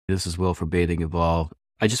This is Will for Bathing Evolve.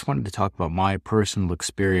 I just wanted to talk about my personal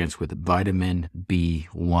experience with vitamin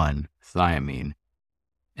B1, thiamine,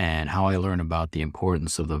 and how I learned about the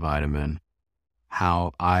importance of the vitamin,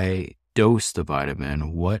 how I dose the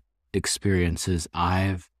vitamin, what experiences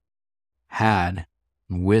I've had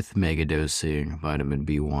with megadosing vitamin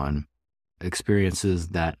B1, experiences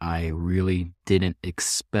that I really didn't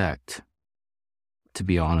expect, to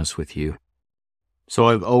be honest with you. So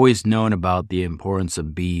I've always known about the importance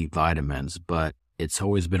of B vitamins, but it's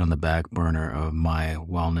always been on the back burner of my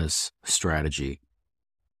wellness strategy.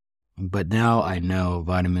 But now I know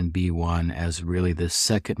vitamin B1 as really the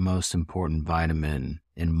second most important vitamin,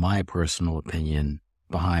 in my personal opinion,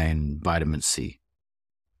 behind vitamin C.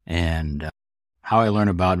 And how I learned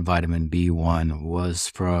about vitamin B1 was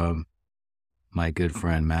from my good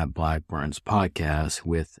friend Matt Blackburn's podcast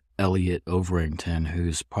with Elliot Overington,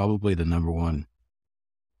 who's probably the number one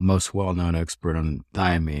most well-known expert on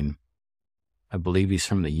thiamine. I believe he's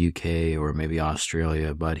from the UK or maybe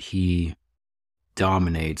Australia, but he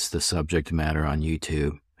dominates the subject matter on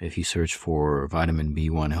YouTube. If you search for vitamin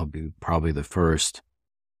B1, he'll be probably the first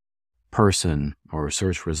person or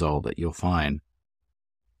search result that you'll find.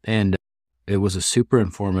 And it was a super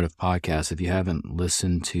informative podcast. If you haven't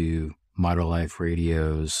listened to Model Life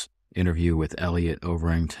Radio's interview with Elliot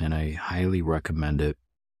Overington, I highly recommend it.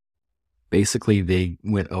 Basically, they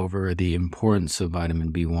went over the importance of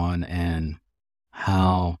vitamin B1 and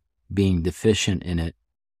how being deficient in it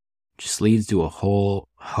just leads to a whole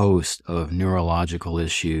host of neurological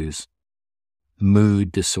issues,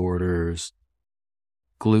 mood disorders,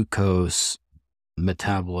 glucose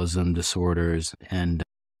metabolism disorders. And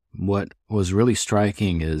what was really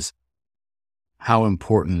striking is how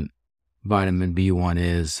important vitamin B1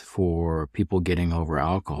 is for people getting over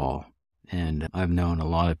alcohol. And I've known a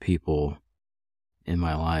lot of people in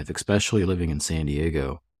my life, especially living in San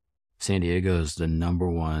Diego. San Diego is the number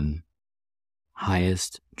one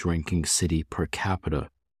highest drinking city per capita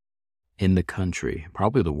in the country,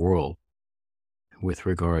 probably the world, with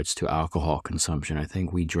regards to alcohol consumption. I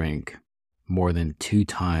think we drink more than 2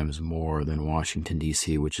 times more than Washington,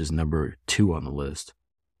 D.C., which is number 2 on the list.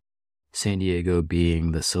 San Diego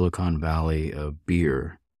being the Silicon Valley of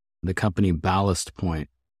beer. The company Ballast Point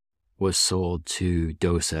was sold to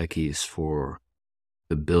Dos Equis for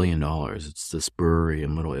 $1 billion. It's this brewery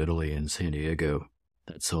in Little Italy in San Diego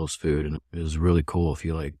that sells food, and it was really cool if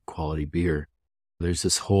you like quality beer. There's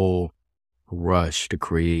this whole rush to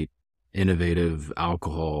create innovative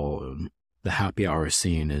alcohol, and the happy hour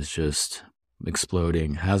scene is just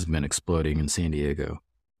exploding, has been exploding in San Diego.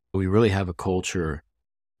 We really have a culture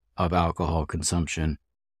of alcohol consumption,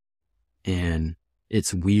 and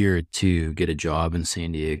it's weird to get a job in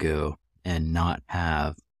San Diego and not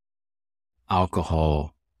have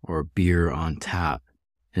alcohol or beer on tap,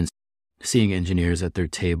 and seeing engineers at their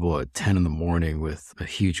table at 10 in the morning with a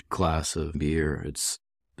huge glass of beer.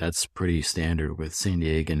 That's pretty standard with San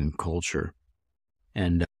Diegan culture.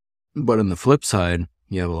 But on the flip side,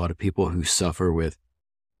 you have a lot of people who suffer with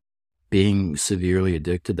being severely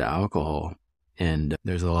addicted to alcohol. And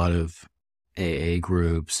there's a lot of AA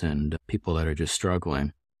groups and people that are just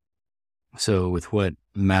struggling. So with what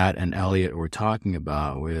Matt and Elliot were talking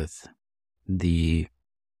about with the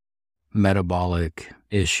metabolic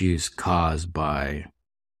issues caused by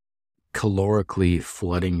calorically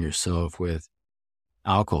flooding yourself with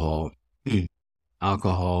alcohol,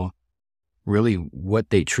 alcohol, really what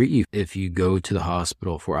they treat you if you go to the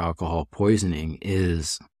hospital for alcohol poisoning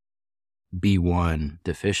is B1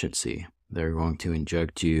 deficiency. They're going to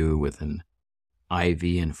inject you with an IV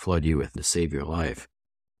and flood you with to save your life.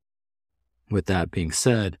 With that being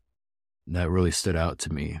said, that really stood out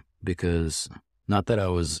to me because not that I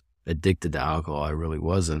was addicted to alcohol, I really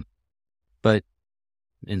wasn't. But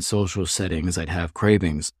in social settings, I'd have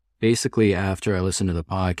cravings. Basically, after I listened to the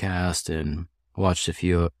podcast and watched a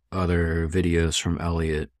few other videos from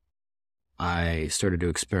Elliot, I started to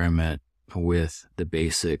experiment with the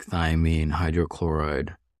basic thiamine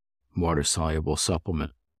hydrochloride water-soluble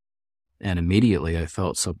supplement. And immediately I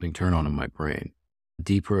felt something turn on in my brain.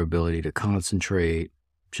 Deeper ability to concentrate,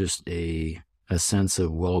 just a sense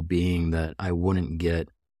of well-being that I wouldn't get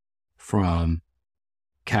from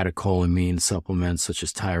catecholamine supplements such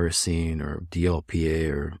as tyrosine or DLPA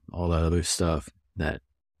or all that other stuff that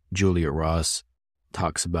Julia Ross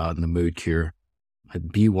talks about in The Mood Cure.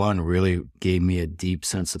 B1 really gave me a deep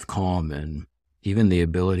sense of calm, and even the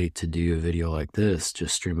ability to do a video like this,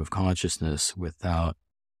 just stream of consciousness without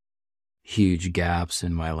huge gaps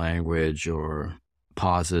in my language or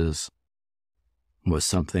pauses, was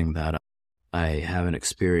something that I haven't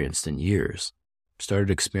experienced in years. started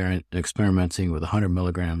experimenting with 100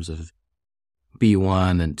 milligrams of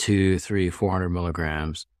B1, then 2, 3, 400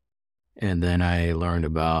 milligrams. And then I learned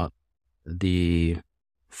about the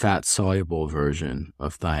fat-soluble version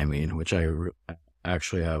of thiamine, which I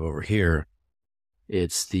actually have over here.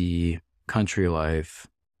 It's the Country Life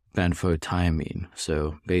benfotiamine.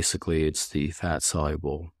 So basically, it's the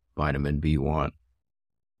fat-soluble vitamin B1.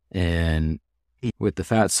 And with the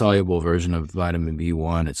fat-soluble version of vitamin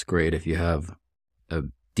B1, it's great if you have a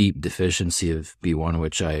deep deficiency of B1,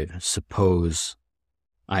 which I suppose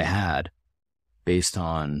I had based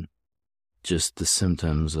on just the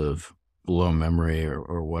symptoms of low memory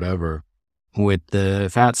or whatever. With the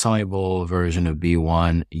fat-soluble version of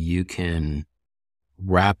B1, you can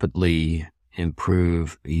rapidly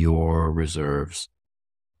improve your reserves.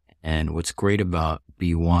 And what's great about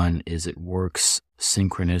B1 is it works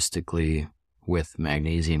synchronistically with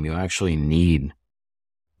magnesium. You actually need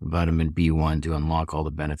vitamin B1 to unlock all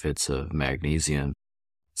the benefits of magnesium,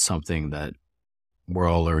 something that we're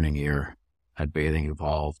all learning here at Bathing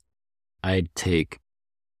Evolved. I'd take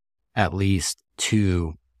at least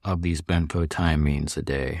 2 of these benfotiamines a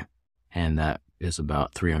day, and that is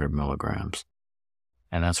about 300 milligrams.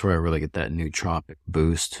 And that's where I really get that nootropic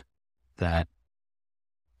boost that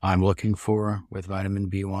I'm looking for with vitamin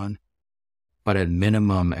B1. But at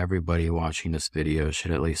minimum, everybody watching this video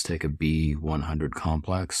should at least take a B100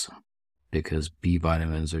 complex, because B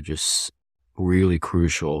vitamins are just really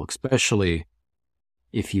crucial, especially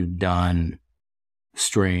if you've done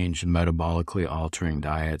strange metabolically altering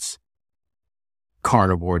diets,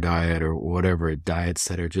 carnivore diet or whatever, diets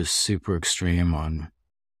that are just super extreme on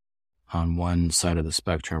one side of the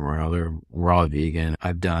spectrum or another. We're all vegan.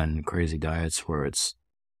 I've done crazy diets where it's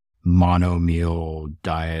mono meal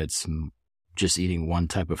diets, just eating one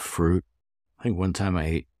type of fruit. I think one time I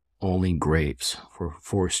ate only grapes for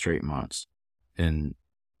 4 straight months and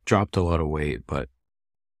dropped a lot of weight, but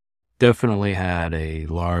definitely had a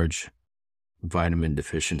large vitamin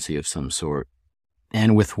deficiency of some sort.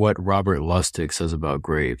 And with what Robert Lustig says about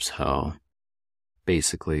grapes, how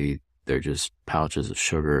basically they're just pouches of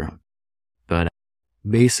sugar. But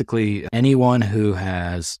basically, anyone who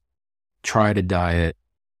has tried a diet,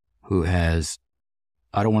 who has,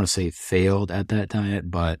 I don't want to say failed at that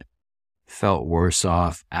diet, but felt worse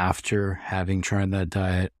off after having tried that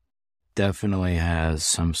diet, definitely has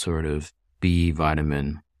some sort of B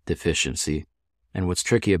vitamin deficiency. And what's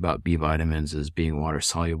tricky about B vitamins is being water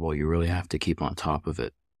soluble, you really have to keep on top of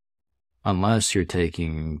it. Unless you're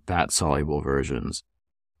taking fat soluble versions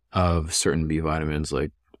of certain B vitamins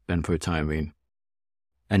like benfotiamine.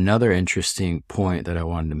 Another interesting point that I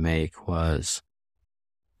wanted to make was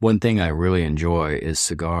one thing I really enjoy is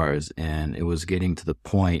cigars, and it was getting to the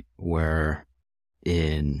point where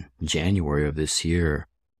in January of this year,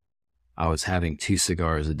 I was having 2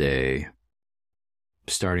 cigars a day,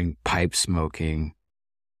 starting pipe smoking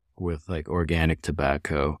with like organic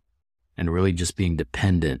tobacco, and really just being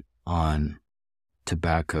dependent on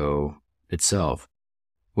tobacco itself,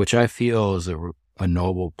 which I feel is a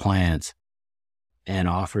noble plant and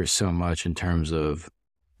offers so much in terms of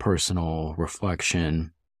personal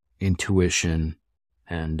reflection, intuition,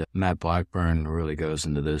 and Matt Blackburn really goes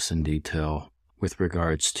into this in detail with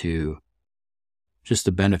regards to just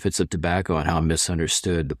the benefits of tobacco and how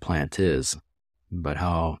misunderstood the plant is, but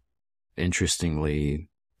how, interestingly,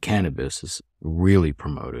 cannabis is really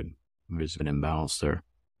promoted. There's an imbalance there.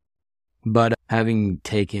 But having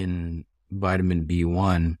taken vitamin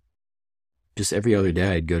B1, just every other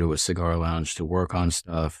day I'd go to a cigar lounge to work on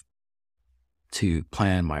stuff, to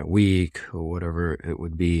plan my week or whatever it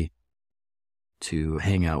would be, to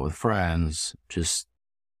hang out with friends. Just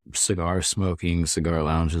cigar smoking, cigar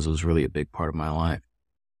lounges was really a big part of my life.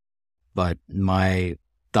 But my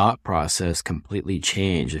thought process completely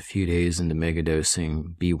changed a few days into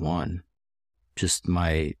megadosing B1. Just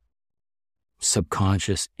my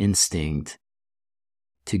subconscious instinct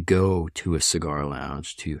to go to a cigar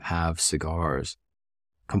lounge, to have cigars,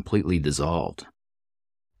 completely dissolved.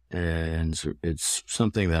 And it's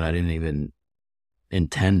something that I didn't even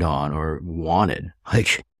intend on or wanted.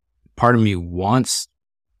 Like, part of me wants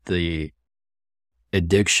the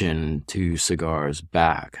addiction to cigars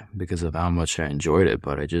back because of how much I enjoyed it.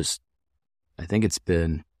 But I think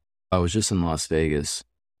I was just in Las Vegas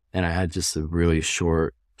and I had just a really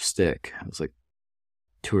short stick. It was like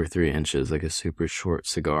 2 or 3 inches, like a super short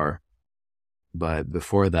cigar. But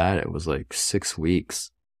before that, it was like 6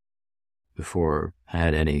 weeks before I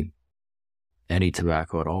had any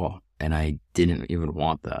tobacco at all. And I didn't even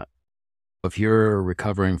want that. If you're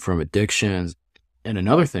recovering from addictions, and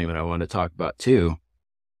another thing that I want to talk about too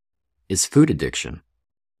is food addiction.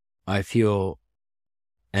 I feel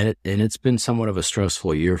And it's been somewhat of a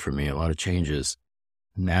stressful year for me, a lot of changes.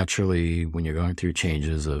 Naturally, when you're going through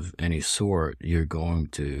changes of any sort,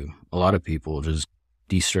 a lot of people just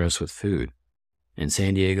de-stress with food. And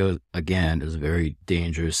San Diego, again, is a very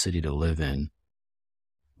dangerous city to live in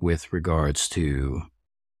with regards to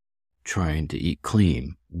trying to eat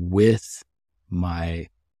clean. With my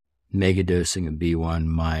mega dosing of B1,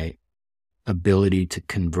 my ability to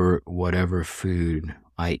convert whatever food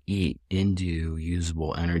I eat into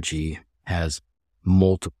usable energy has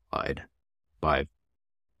multiplied by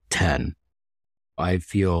 10. I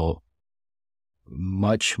feel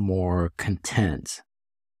much more content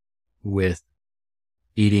with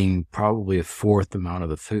eating probably a fourth amount of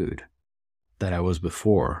the food that I was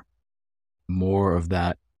before. More of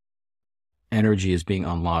that energy is being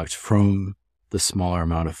unlocked from the smaller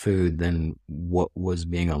amount of food than what was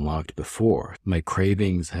being unlocked before. My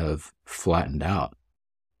cravings have flattened out,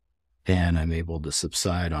 and I'm able to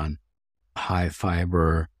subside on high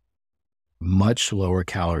fiber, much lower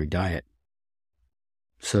calorie diet.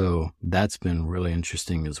 So that's been really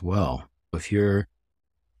interesting as well. If you're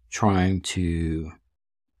trying to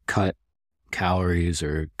cut calories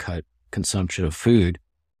or cut consumption of food,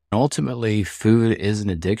 ultimately food is an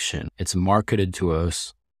addiction. It's marketed to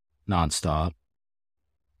us nonstop.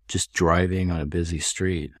 Just driving on a busy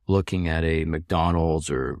street, looking at a McDonald's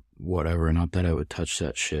or whatever, not that I would touch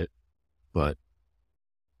that shit, but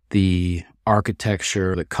the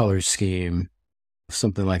architecture, the color scheme,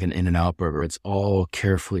 something like an In-N-Out burger, it's all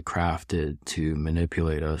carefully crafted to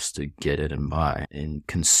manipulate us to get it and buy and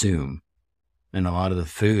consume. And a lot of the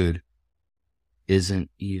food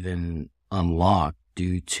isn't even unlocked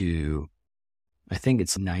due to, I think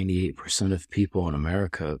it's 98% of people in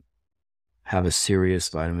America have a serious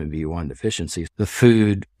vitamin B1 deficiency. The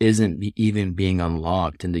food isn't even being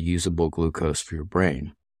unlocked into usable glucose for your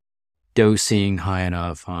brain. Dosing high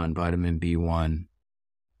enough on vitamin B1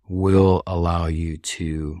 will allow you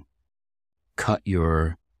to cut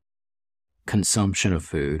your consumption of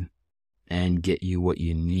food and get you what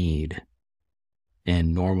you need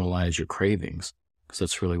and normalize your cravings, because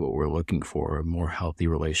that's really what we're looking for, a more healthy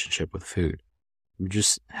relationship with food. There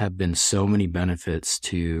just have been so many benefits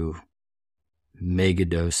to mega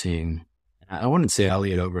dosing. I wouldn't say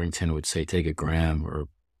Elliot Overington would say take a gram or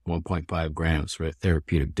 1.5 grams for a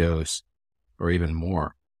therapeutic dose, or even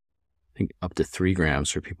more. I think up to 3 grams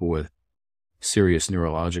for people with serious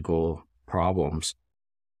neurological problems.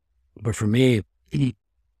 But for me,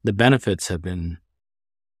 the benefits have been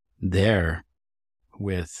there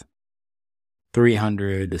with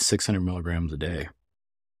 300 to 600 milligrams a day.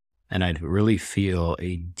 And I'd really feel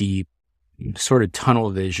a deep sort of tunnel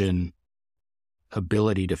vision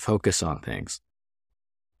ability to focus on things.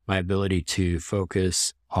 My ability to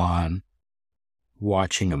focus on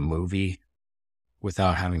watching a movie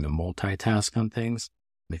without having to multitask on things.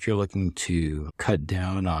 If you're looking to cut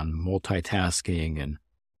down on multitasking and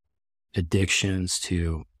addictions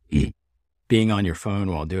to being on your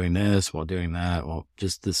phone while doing this, while doing that, well,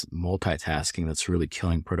 just this multitasking that's really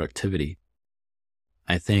killing productivity,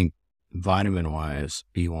 I think vitamin-wise,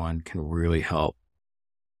 B1 can really help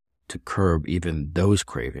to curb even those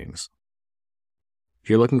cravings. If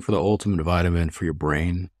you're looking for the ultimate vitamin for your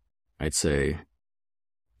brain, I'd say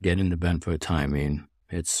get into Thiamin.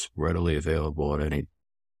 It's readily available at any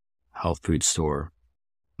health food store.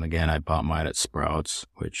 Again, I bought mine at Sprouts,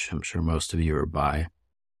 which I'm sure most of you are by.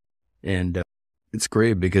 And it's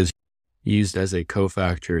great because used as a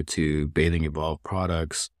cofactor to Bathing Evolved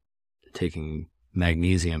products, taking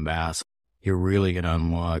magnesium baths, you're really going to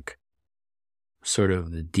unlock sort of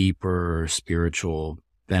the deeper spiritual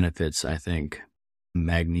benefits I think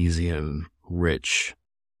magnesium-rich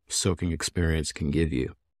soaking experience can give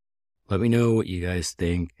you. Let me know what you guys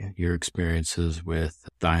think, your experiences with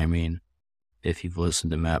thiamine. If you've listened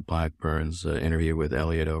to Matt Blackburn's interview with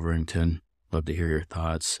Elliot Overington, love to hear your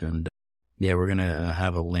thoughts. And yeah, we're going to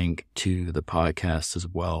have a link to the podcast as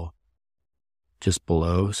well just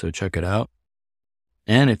below, so check it out.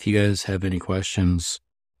 And if you guys have any questions,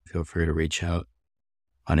 feel free to reach out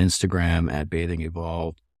on Instagram at Bathing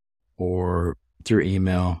Evolved or through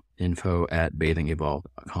email,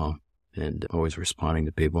 info@bathingevolved.com, and always responding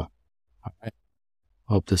to people. All right.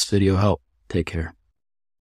 Hope this video helped. Take care.